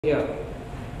Yeah,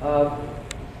 uh,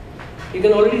 you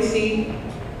can already see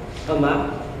a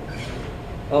map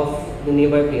of the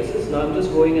nearby places. Now I'm just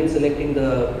going and selecting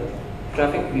the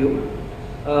traffic view.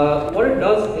 What it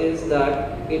does is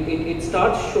that it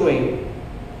starts showing,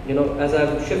 as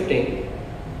I'm shifting,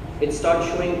 it starts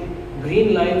showing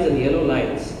green lines and yellow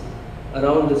lines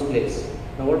around this place.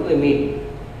 Now what do they mean?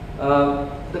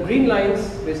 The green lines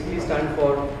basically stand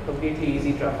for completely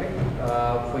easy traffic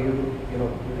for you to,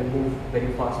 you can move very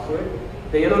fast through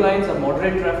it. The yellow lines are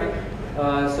moderate traffic.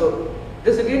 So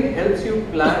this again helps you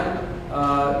plan,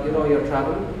 your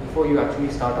travel before you actually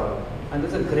start out. And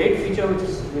this is a great feature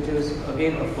which is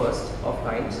again a first of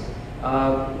kinds,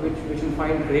 which will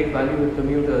find great value with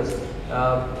commuters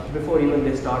before even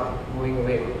they start going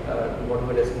away to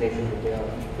whatever destination that they are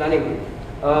planning.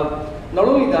 Not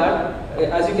only that,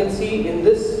 as you can see in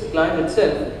this client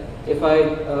itself, if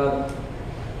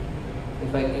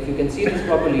you can see this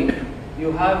properly,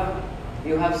 you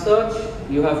have search,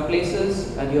 you have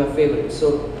places, and you have favorites.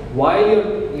 So while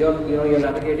you're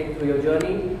navigating through your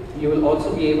journey, you will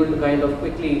also be able to kind of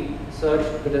quickly search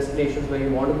the destinations where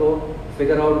you want to go,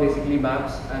 figure out basically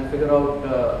maps, and figure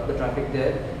out the traffic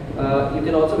there. You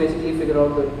can also basically figure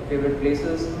out the favorite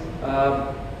places,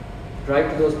 drive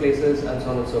to those places, and so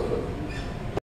on and so forth.